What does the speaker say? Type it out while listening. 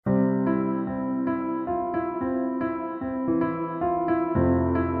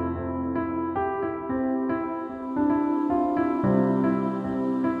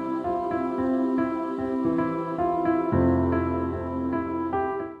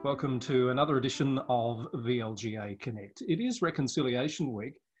Welcome to another edition of VLGA Connect. It is Reconciliation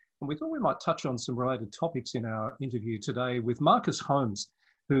Week, and we thought we might touch on some related topics in our interview today with Marcus Holmes,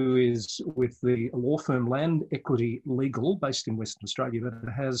 who is with the law firm Land Equity Legal, based in Western Australia,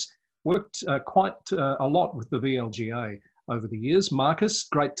 but has worked quite a lot with the VLGA over the years. Marcus,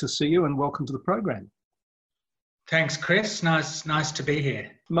 great to see you and welcome to the program. Thanks, Chris. Nice to be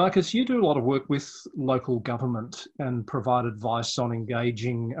here. Marcus, you do a lot of work with local government and provide advice on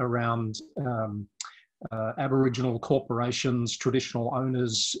engaging around Aboriginal corporations, traditional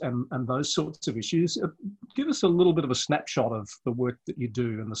owners, and those sorts of issues. Give us a little bit of a snapshot of the work that you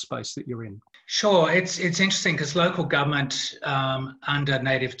do and the space that you're in. Sure. It's interesting because local government under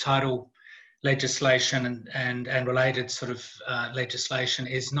native title legislation and related sort of legislation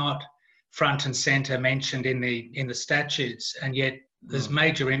is not front and centre mentioned in the statutes, and yet there's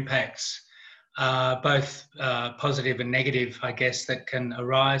major impacts, both positive and negative, I guess, that can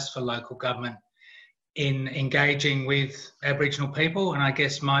arise for local government in engaging with Aboriginal people. And I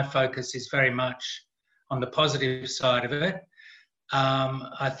guess my focus is very much on the positive side of it.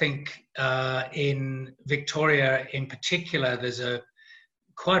 I think in Victoria in particular, there's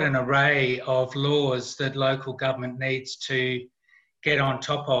quite an array of laws that local government needs to get on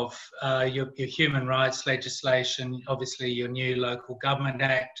top of. Your human rights legislation, obviously your new Local Government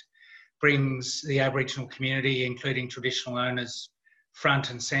Act brings the Aboriginal community, including traditional owners, front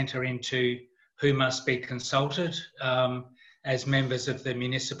and centre into who must be consulted as members of the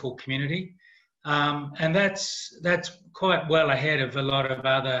municipal community. And that's quite well ahead of a lot of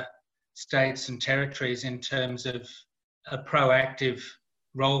other states and territories in terms of a proactive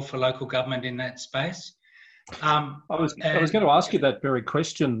role for local government in that space. I was going to ask you that very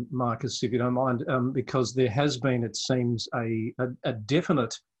question, Marcus, if you don't mind, because there has been, it seems, a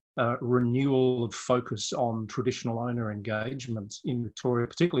definite renewal of focus on traditional owner engagement in Victoria,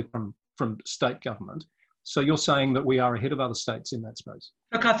 particularly from state government. So you're saying that we are ahead of other states in that space?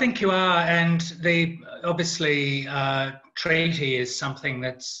 Look, I think you are, and the obviously treaty is something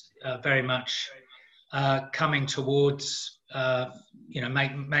that's very much coming towards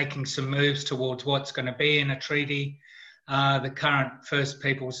making some moves towards what's going to be in a treaty. The current First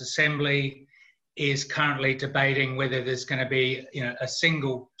Peoples Assembly is currently debating whether there's going to be, a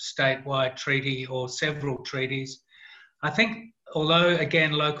single statewide treaty or several treaties. I think, although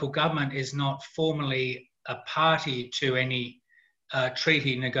again local government is not formally a party to any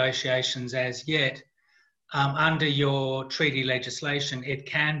treaty negotiations as yet, under your treaty legislation it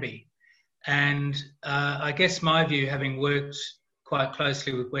can be. And I guess my view, having worked quite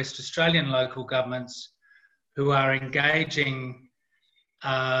closely with West Australian local governments who are engaging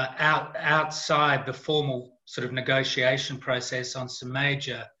outside the formal sort of negotiation process on some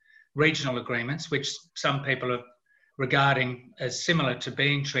major regional agreements, which some people are regarding as similar to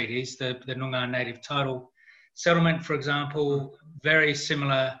being treaties. The Noongar Native Title Settlement, for example, very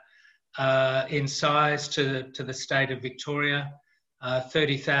similar in size to the state of Victoria.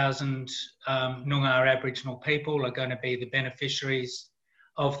 30,000 Noongar Aboriginal people are going to be the beneficiaries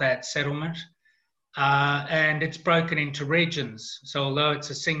of that settlement. And it's broken into regions. So although it's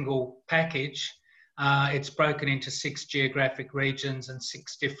a single package, it's broken into 6 geographic regions, and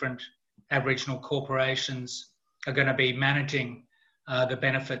 6 different Aboriginal corporations are going to be managing the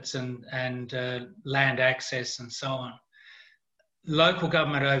benefits and land access and so on. Local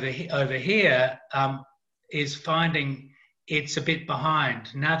government over here is finding it's a bit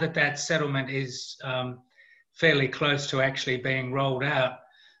behind. Now that settlement is fairly close to actually being rolled out,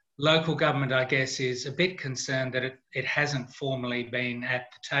 local government, I guess, is a bit concerned that it hasn't formally been at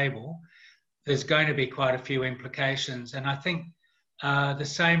the table. There's going to be quite a few implications. And I think the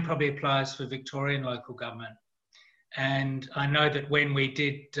same probably applies for Victorian local government. And I know that when we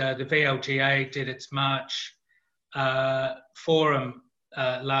did, the VLGA did its March forum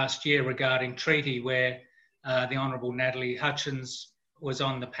last year regarding treaty, where the Honourable Natalie Hutchins was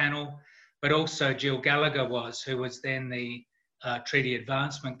on the panel, but also Jill Gallagher who was then the Treaty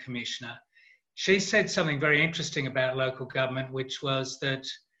Advancement Commissioner. She said something very interesting about local government, which was that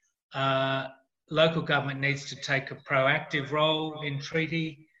local government needs to take a proactive role in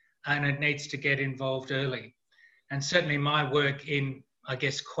treaty, and it needs to get involved early. And certainly my work in, I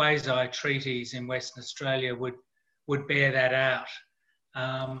guess, quasi-treaties in Western Australia would bear that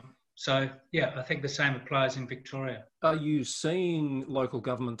out. So, yeah, I think the same applies in Victoria. Are you seeing local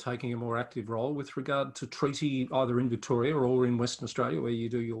government taking a more active role with regard to treaty, either in Victoria or in Western Australia, where you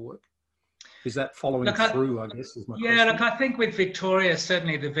do your work? Is that following through, I guess, is my question? Yeah, look, I think with Victoria,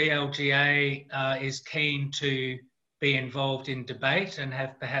 certainly the VLGA is keen to be involved in debate and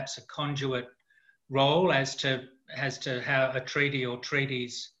have perhaps a conduit role as to as to how a treaty or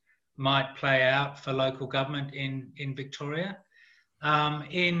treaties might play out for local government in Victoria.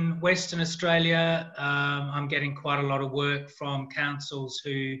 In Western Australia, I'm getting quite a lot of work from councils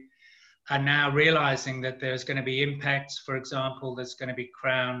who are now realising that there's going to be impacts. For example, there's going to be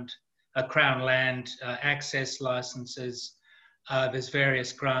Crown land access licences. There's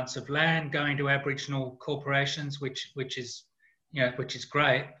various grants of land going to Aboriginal corporations, which is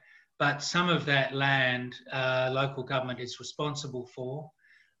great. But some of that land, local government is responsible for,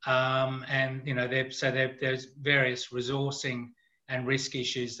 and there's various resourcing and risk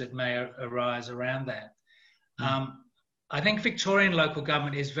issues that may arise around that. I think Victorian local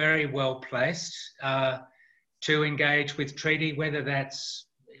government is very well placed to engage with treaty, whether that's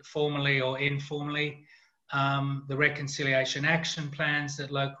formally or informally. The reconciliation action plans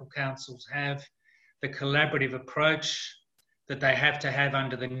that local councils have, the collaborative approach that they have to have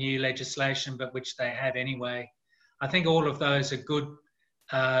under the new legislation, but which they have anyway. I think all of those are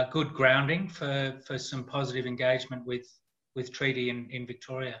good grounding for some positive engagement with treaty in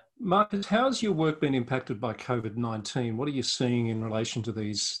Victoria. Marcus, how has your work been impacted by COVID-19? What are you seeing in relation to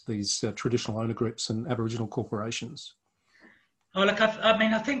these traditional owner groups and Aboriginal corporations? Oh, look,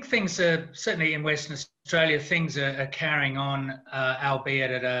 I think things are, certainly in Western Australia, things are carrying on,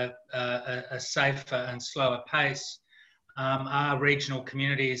 albeit at a safer and slower pace. Our regional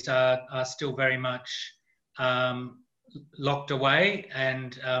communities are still very much locked away,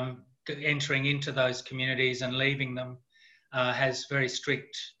 and entering into those communities and leaving them has very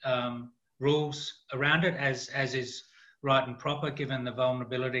strict rules around it, as is right and proper, given the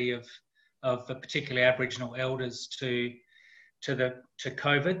vulnerability of particularly Aboriginal elders to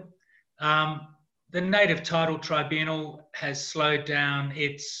COVID. The Native Title Tribunal has slowed down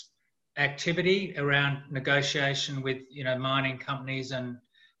its activity around negotiation with mining companies and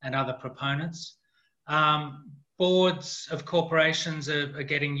other proponents. Boards of corporations are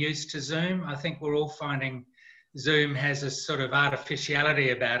getting used to Zoom. I think we're all finding Zoom has a sort of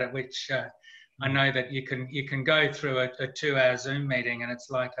artificiality about it, which I know that you can go through a 2-hour Zoom meeting and it's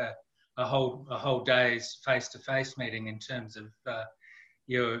like a whole day's face-to-face meeting in terms of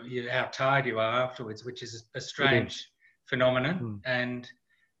how tired you are afterwards, which is a strange phenomenon. And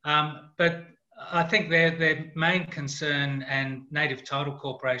but I think their main concern, and Native Title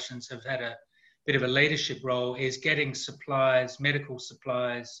corporations have had a bit of a leadership role, is getting supplies, medical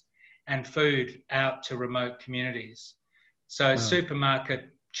supplies and food out to remote communities. So supermarket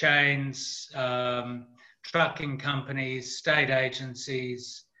chains, trucking companies, state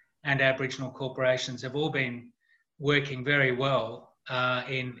agencies and Aboriginal corporations have all been working very well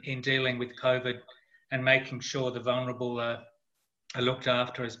in dealing with COVID and making sure the vulnerable are looked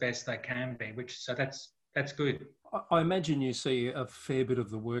after as best they can be, so that's good. I imagine you see a fair bit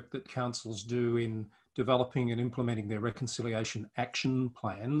of the work that councils do in developing and implementing their reconciliation action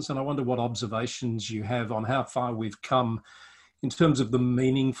plans, and I wonder what observations you have on how far we've come in terms of the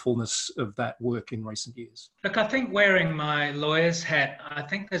meaningfulness of that work in recent years. Look, I think, wearing my lawyer's hat, I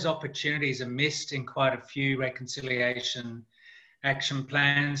think there's opportunities are missed in quite a few reconciliation action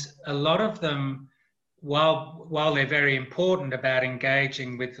plans. A lot of them, while they're very important about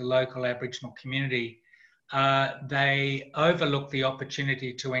engaging with the local Aboriginal community, they overlook the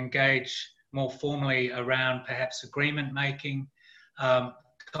opportunity to engage more formally around perhaps agreement making,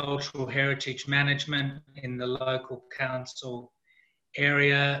 cultural heritage management in the local council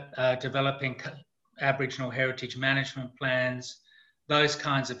area, developing Aboriginal heritage management plans, those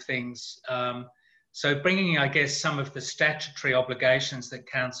kinds of things. So bringing, I guess, some of the statutory obligations that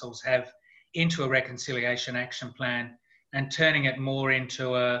councils have into a reconciliation action plan and turning it more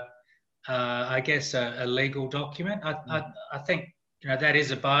into a legal document. I think that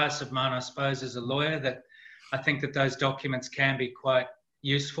is a bias of mine, I suppose, as a lawyer, that I think that those documents can be quite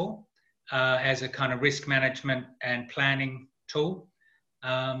useful as a kind of risk management and planning tool.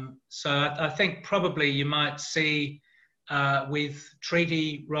 So I think probably you might see with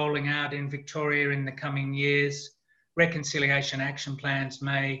treaty rolling out in Victoria in the coming years, reconciliation action plans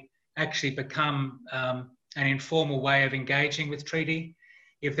may actually become an informal way of engaging with treaty.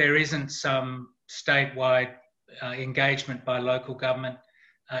 If there isn't some statewide engagement by local government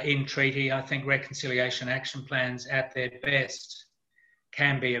in treaty, I think reconciliation action plans at their best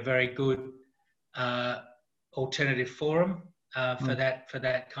can be a very good alternative forum for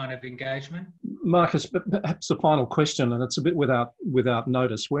that kind of engagement. Marcus, but perhaps a final question, and it's a bit without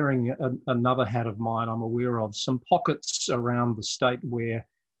notice. Wearing another hat of mine, I'm aware of some pockets around the state where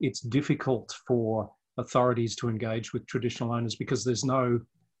it's difficult for authorities to engage with traditional owners because there's no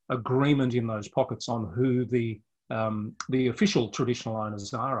agreement in those pockets on who the the official traditional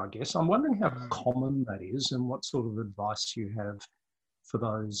owners are, I guess. I'm wondering how common that is and what sort of advice you have for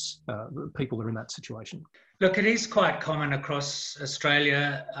those people that are in that situation. Look, it is quite common across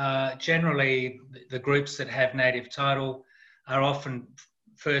Australia. Generally, the groups that have native title are often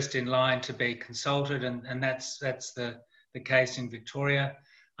first in line to be consulted, and that's the case in Victoria.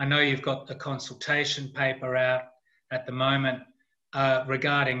 I know you've got the consultation paper out at the moment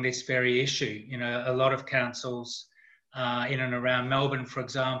regarding this very issue. You know, a lot of councils in and around Melbourne, for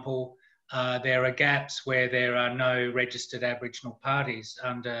example, there are gaps where there are no registered Aboriginal parties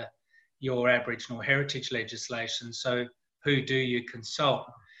under your Aboriginal heritage legislation. So who do you consult?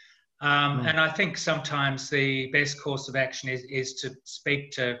 And I think sometimes the best course of action is to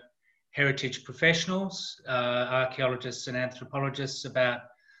speak to heritage professionals, archaeologists and anthropologists, about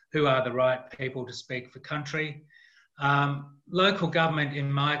who are the right people to speak for country. Local government,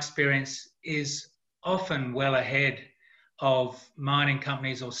 in my experience, is often well ahead of mining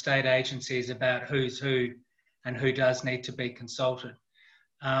companies or state agencies about who's who and who does need to be consulted.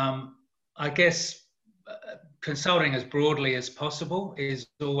 I guess consulting as broadly as possible is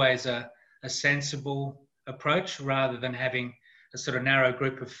always a sensible approach, rather than having a sort of narrow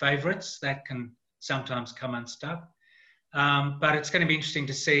group of favourites that can sometimes come unstuck. But it's going to be interesting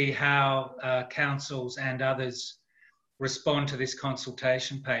to see how councils and others respond to this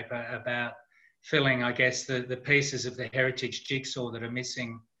consultation paper about filling, I guess, the pieces of the heritage jigsaw that are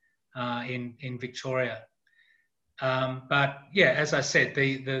missing in Victoria. But yeah, as I said,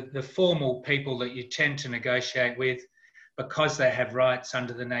 the formal people that you tend to negotiate with, because they have rights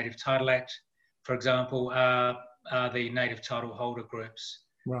under the Native Title Act, for example, are the native title holder groups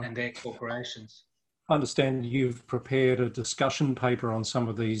and their corporations. I understand you've prepared a discussion paper on some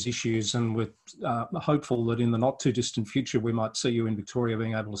of these issues, and we're hopeful that in the not too distant future we might see you in Victoria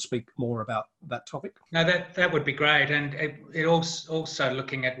being able to speak more about that topic. No, that would be great. And it also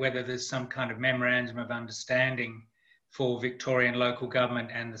looking at whether there's some kind of memorandum of understanding for Victorian local government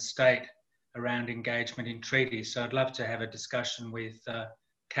and the state around engagement in treaties. So I'd love to have a discussion with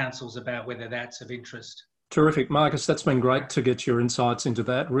councils about whether that's of interest. Terrific. Marcus, that's been great to get your insights into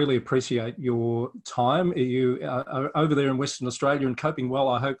that. Really appreciate your time. You are over there in Western Australia and coping well,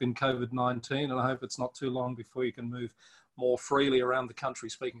 I hope, in COVID-19, and I hope it's not too long before you can move more freely around the country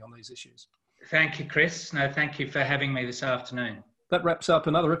speaking on these issues. Thank you, Chris. No, thank you for having me this afternoon. That wraps up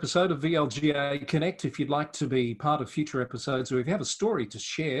another episode of VLGA Connect. If you'd like to be part of future episodes, or if you have a story to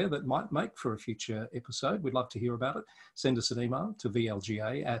share that might make for a future episode, we'd love to hear about it. Send us an email to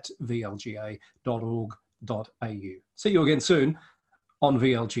vlga@vlga.org.au. See you again soon on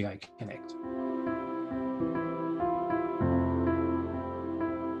VLGA Connect.